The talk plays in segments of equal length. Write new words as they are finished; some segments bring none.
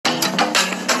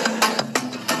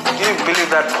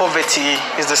that poverty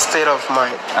is the state of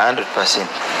mind. 100%.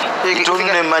 It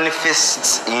only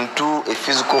manifests into a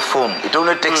physical form. It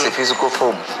only takes a physical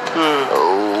form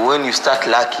when you start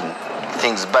lacking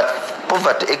things. But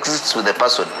poverty exists with a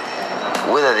person,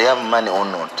 whether they have money or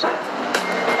not.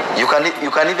 You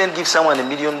can even give someone $1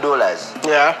 million,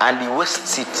 and he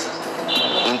wastes it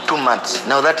in 2 months.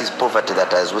 Now that is poverty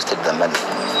that has wasted the money.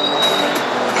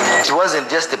 It wasn't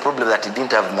just a problem that he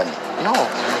didn't have money. No,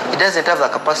 he doesn't have the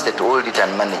capacity to hold it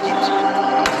and manage it.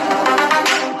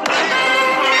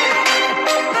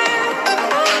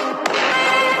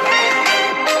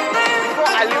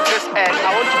 I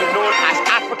want to be known as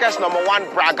Africa's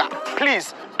 #1 bragger.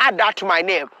 Please add that to my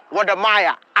name.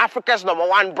 Wadamaya, Africa's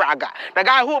 #1 bragger. The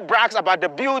guy who brags about the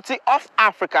beauty of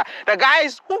Africa. The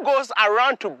guys who goes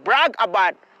around to brag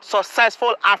about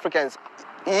successful Africans.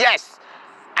 Yes,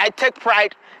 I take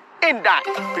pride in that.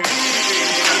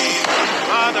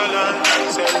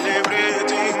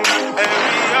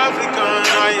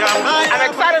 I'm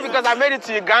excited because I made it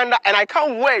to Uganda, and I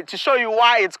can't wait to show you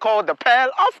why it's called the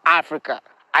Pearl of Africa.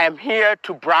 I am here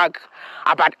to brag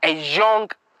about a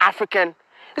young African.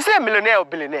 Is he a millionaire or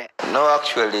billionaire? No,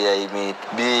 actually, I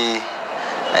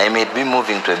may be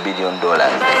moving to $1 billion.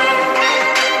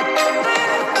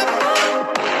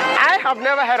 I have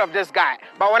never heard of this guy,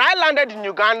 but when I landed in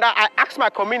Uganda, I asked my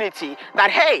community that,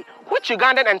 hey, which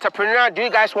Ugandan entrepreneur do you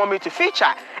guys want me to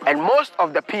feature? And most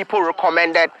of the people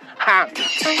recommended him.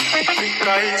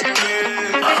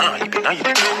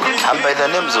 I'm by the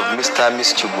names of Mr. and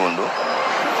Miss Chigundu,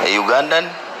 a Ugandan,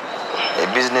 a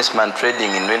businessman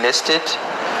trading in real estate,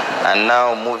 and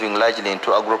now moving largely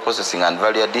into agro-processing and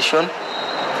value addition.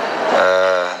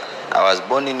 I was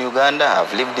born in Uganda.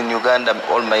 I've lived in Uganda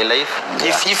all my life.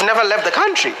 You've never left the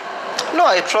country? No,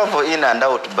 I travel in and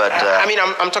out, but... I mean,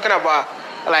 I'm talking about,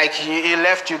 like, you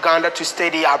left Uganda to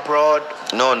study abroad.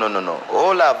 No.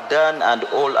 All I've done and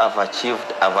all I've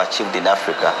achieved in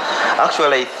Africa.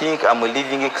 Actually, I think I'm a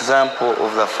living example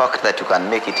of the fact that you can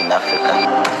make it in Africa.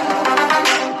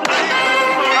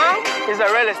 He's a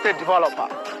real estate developer,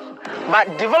 but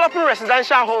developing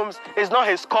residential homes is not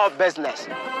his core business.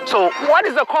 So what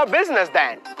is the core business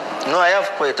then? No, I have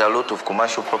quite a lot of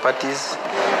commercial properties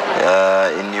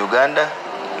in Uganda,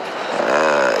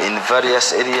 in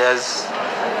various areas,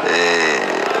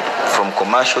 from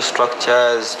commercial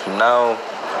structures to now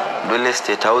real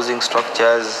estate housing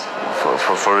structures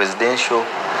for residential.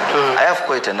 I have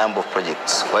quite a number of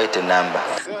projects, quite a number.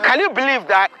 Can you believe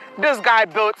that this guy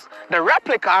built the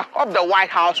replica of the White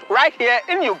House right here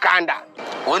in Uganda?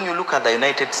 When you look at the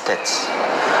United States,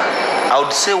 I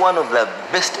would say one of the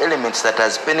best elements that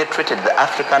has penetrated the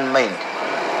African mind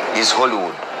is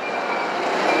Hollywood.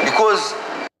 Because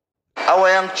our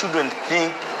young children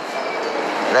think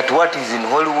that what is in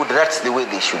Hollywood, that's the way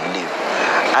they should live.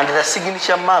 And the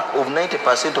signature mark of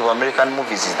 90% of American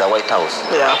movies is the White House.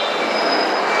 Yeah.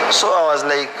 So I was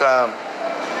like,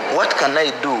 what can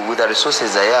I do with the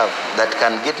resources I have that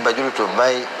can get majority of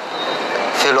my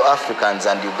fellow Africans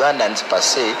and Ugandans per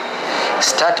se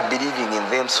start believing in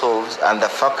themselves and the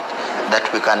fact that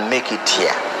we can make it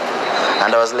here.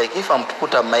 And I was like, if I'm to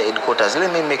put up my headquarters,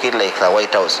 let me make it like the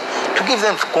White House to give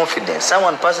them confidence.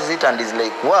 Someone passes it and is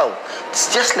like, wow,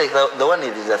 it's just like the one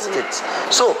in the States.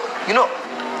 So, you know,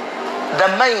 the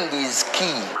mind is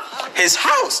key. His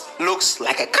house looks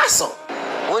like a castle.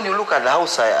 When you look at the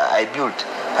house I built,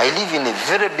 I live in a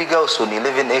very big house on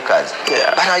 11 acres.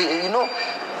 Yeah. But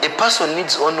a person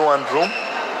needs only one room.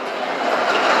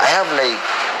 I have like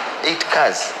 8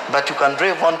 cars, but you can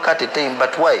drive one car at a time.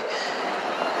 But why?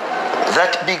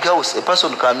 That big house, a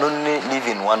person can only live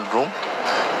in one room.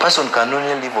 A person can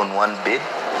only live on one bed.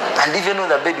 And even on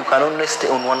the bed, you can only stay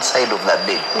on one side of the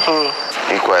bed.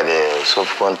 Equally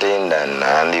self-contained,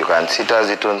 and you can sit as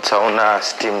it on sauna,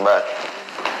 steam bath.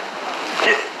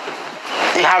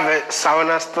 You have a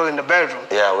sauna still in the bedroom?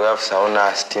 Yeah, we have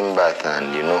sauna, steam bath,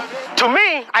 and you know. To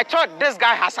me, I thought this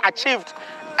guy has achieved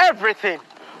everything.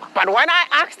 But when I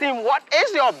asked him, what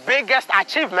is your biggest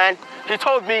achievement? He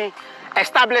told me,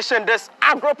 establishing this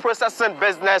agro-processing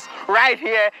business right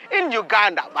here in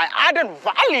Uganda by adding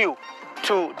value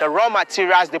to the raw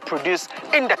materials they produce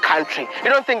in the country. You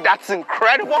don't think that's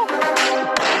incredible?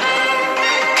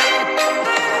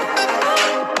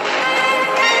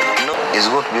 It's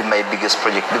going to be my biggest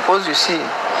project because you see,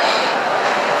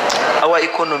 our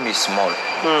economy is small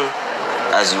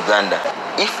as Uganda.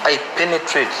 If I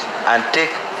penetrate and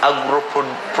take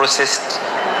agro-processed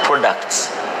products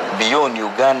beyond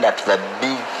Uganda to the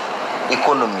big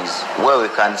economies where we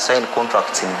can sign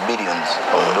contracts in billions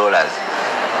of dollars,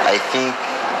 I think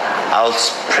I'll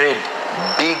spread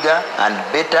bigger and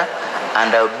better,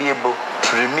 and I'll be able to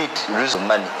to remit real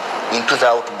money into the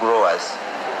outgrowers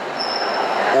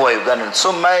who are Ugandan.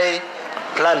 So my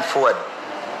plan forward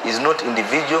is not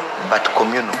individual but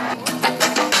communal.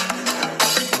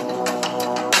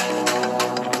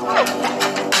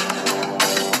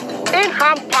 In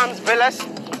Ham Palms Villas,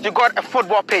 you got a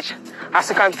football pitch. As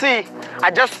you can see,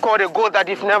 I just scored a goal that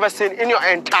you've never seen in your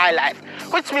entire life,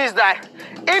 which means that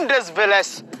in this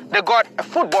villas, they got a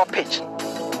football pitch.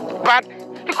 But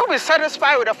he could be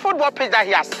satisfied with the football pitch that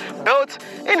he has built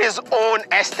in his own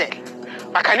estate.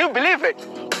 But can you believe it?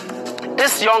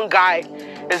 This young guy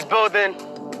is building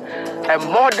a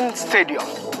modern stadium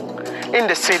in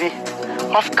the city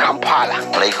of Kampala.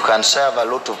 Like you can serve a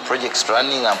lot of projects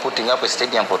running and putting up a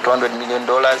stadium for $200 million.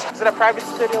 Is it a private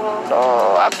stadium?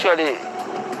 No, actually,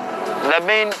 the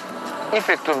main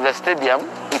effect of the stadium,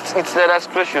 it's the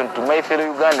illustration to my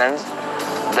fellow Ugandans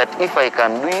that if I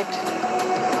can do it,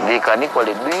 they can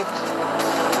equally do it.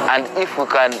 And if we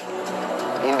can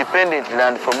independently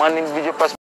and from an individual perspective,